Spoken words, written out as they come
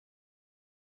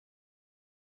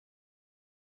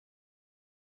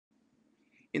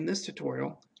In this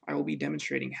tutorial, I will be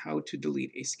demonstrating how to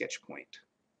delete a sketch point.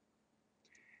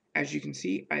 As you can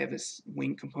see, I have a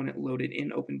wing component loaded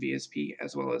in OpenVSP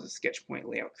as well as a sketch point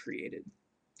layout created.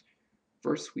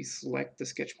 First, we select the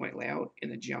sketch point layout in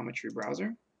the geometry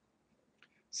browser,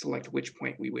 select which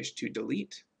point we wish to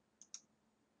delete,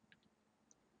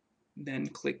 then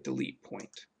click Delete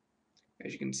Point.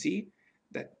 As you can see,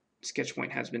 that sketch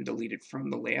point has been deleted from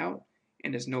the layout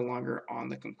and is no longer on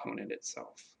the component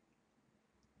itself.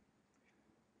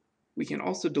 We can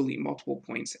also delete multiple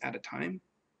points at a time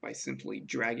by simply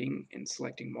dragging and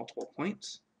selecting multiple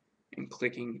points and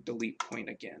clicking Delete Point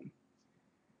again.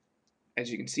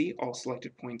 As you can see, all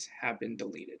selected points have been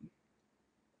deleted.